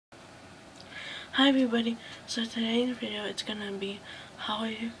Hi everybody, so today's video it's gonna be how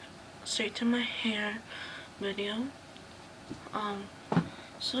I straighten my hair video.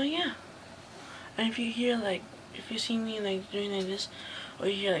 So yeah. And if you hear if you see me doing like this, or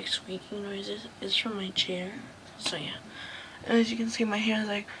you hear squeaking noises, it's from my chair. So yeah. And as you can see, my hair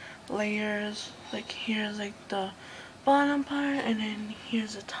is layers. Here's the bottom part, and then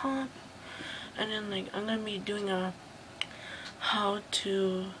here's the top. And then I'm gonna be doing a how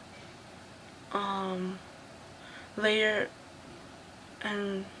to layer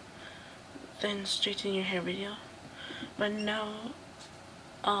and then straighten your hair video. But now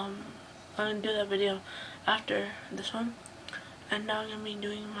I'm gonna do that video after this one, and now I'm gonna be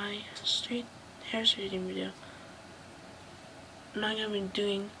doing my hair straightening video. I'm not gonna be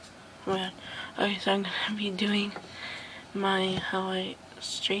doing okay, so I'm gonna be doing my how I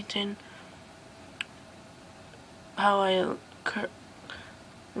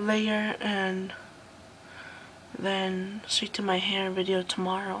layer and then straighten my hair video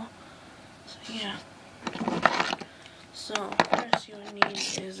tomorrow. So yeah. So first you would need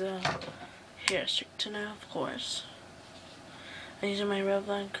is a hair straightener, of course. I'm using my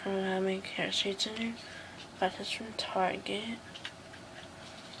Revlon Ceramic hair straightener. Got this from Target.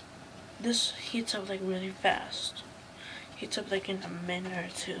 This heats up really fast. Heats up in a minute or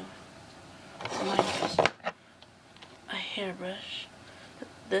two. Mine is a hairbrush.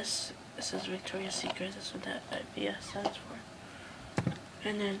 This says Victoria's Secret. That's what that VS stands for.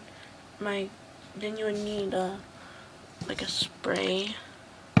 And then you would need a spray,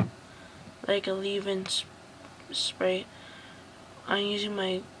 a leave-in spray. I'm using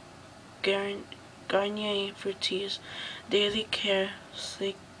my Garnier Fructis Daily Care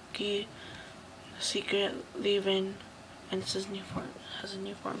Sleeky Secret Leave-In, and it says has a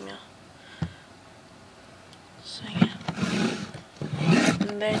new formula. So yeah.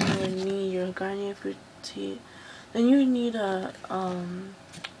 And then you would need your Garnier Fructis. Then you would need a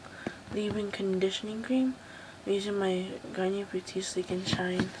leave-in conditioning cream. I'm using my Garnier Fructis Sleek and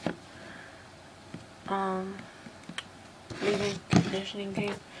Shine leave-in conditioning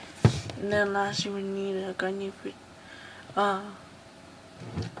cream. And then last you would need a Garnier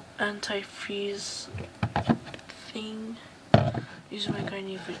anti-freeze thing. Using my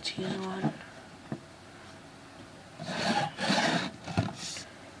Garnier Fructis one.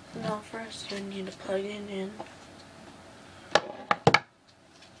 Now first you need to plug it in.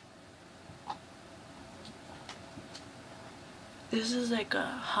 This is a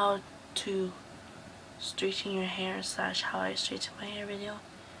how to straighten your hair / how I straighten my hair video.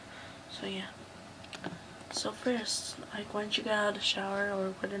 So yeah. So first, once you get out of the shower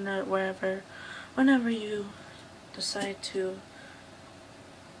or whenever you decide to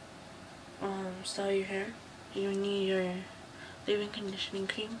style your hair, you need your leave-in conditioning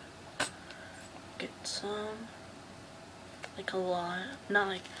cream. Get some, a lot,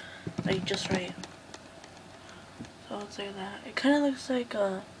 not just right. So it's like that. It kind of looks like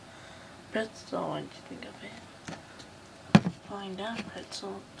a pretzel when you think of it. Falling down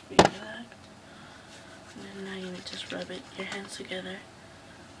pretzel, to be exact. And then now you would just rub your hands together,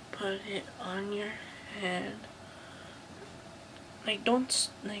 put it on your head. Don't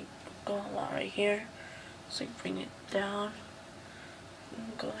go a lot right here. Just bring it down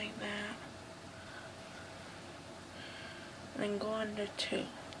and go like that. And then go under too.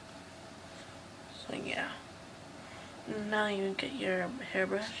 So yeah. Now you get your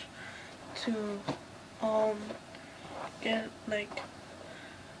hairbrush to get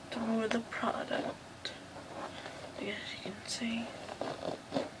to remove the product. I guess you can see.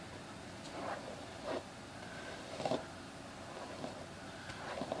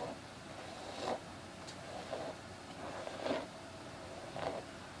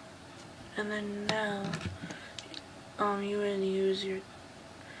 And then now you would use your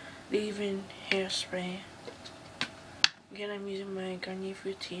leave-in hairspray. Again, I'm using my Garnier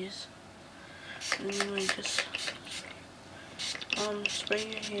Fructis. And you would just spray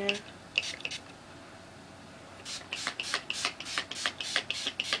your hair.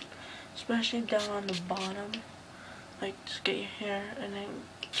 Especially down on the bottom. Just get your hair and then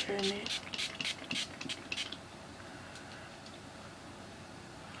turn it.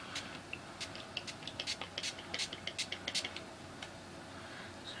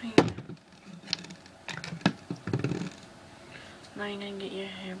 So yeah. Now you're gonna get your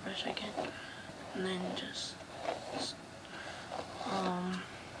hairbrush again, and then just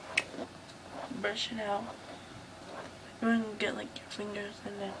brush it out. You're gonna get your fingers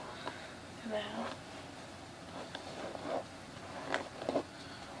and then do that.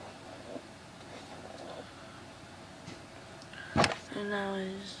 And now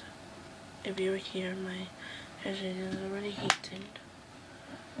is if you were here, my hair is already heated.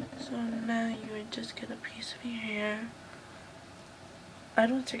 So now you would just get a piece of your hair. I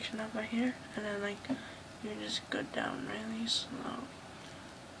don't section out my hair, and then like you just go down really slow.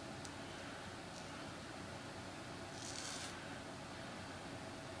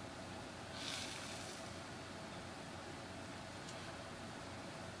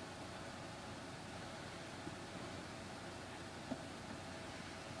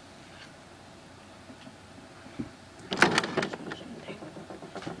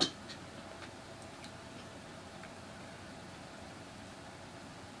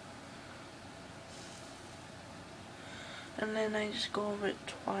 And then I just go over it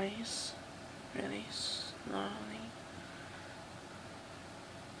twice, really slowly.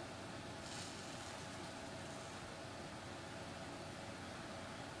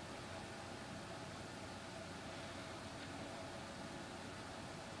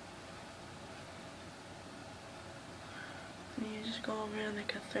 And you just go over it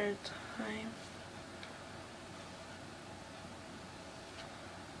like a third time.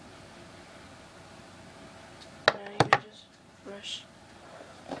 Now you just brush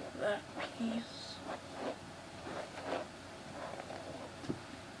that piece.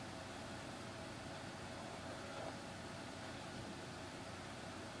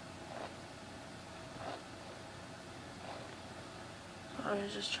 I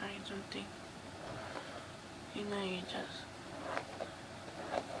was just trying something. You know, you just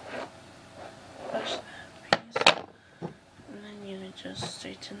brush that piece, and then you just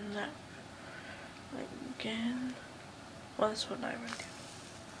straighten that again. Well, that's what I would do.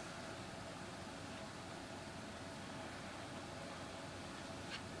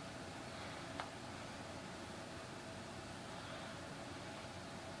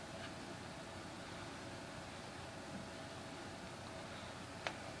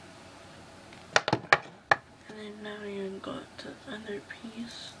 And then now you go to the other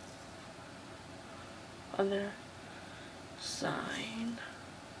piece, other side.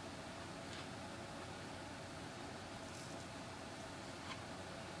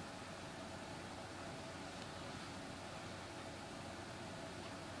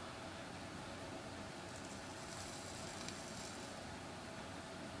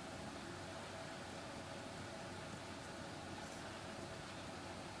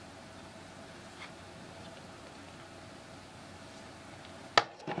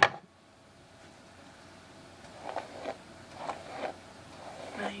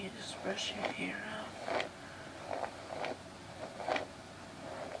 Now you just brush your hair out.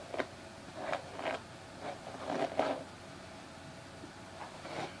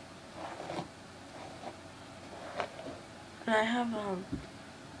 And I have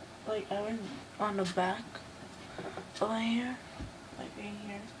like I went on the back of my hair, like right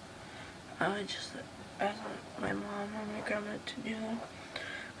here. I would just ask my mom or my grandma to do them,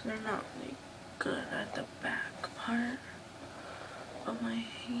 because they're not really good at the back part of my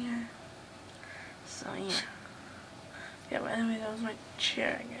hair. So yeah. Yeah, but anyway, that was my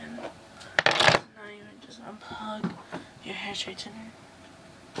chair again. So now you would just unplug your hair straightener.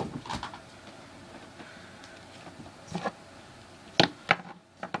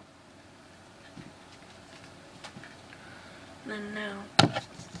 And then now,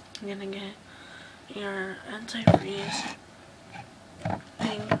 you're gonna get your antifreeze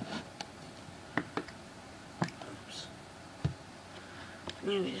thing. Oops.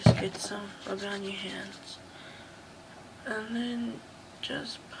 You just get some, rub it on your hands. And then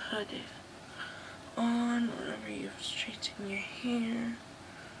just put it on whenever you straighten your hair.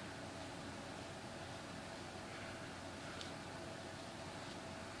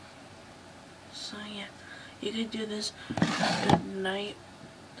 So yeah, you could do this the night,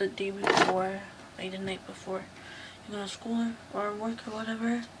 the day before, like the night before you go to school or work or whatever.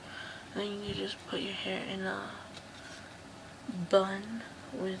 And then you just put your hair in a bun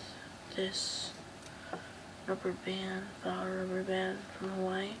with this rubber band, flower rubber band from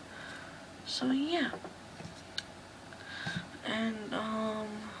Hawaii. So yeah, and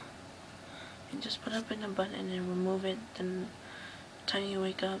you just put it up in a bun and then remove it. Then time you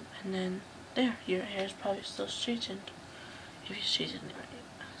wake up, and then there, your hair is probably still straightened if you straighten it right.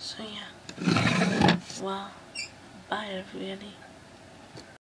 So yeah, well, bye everybody.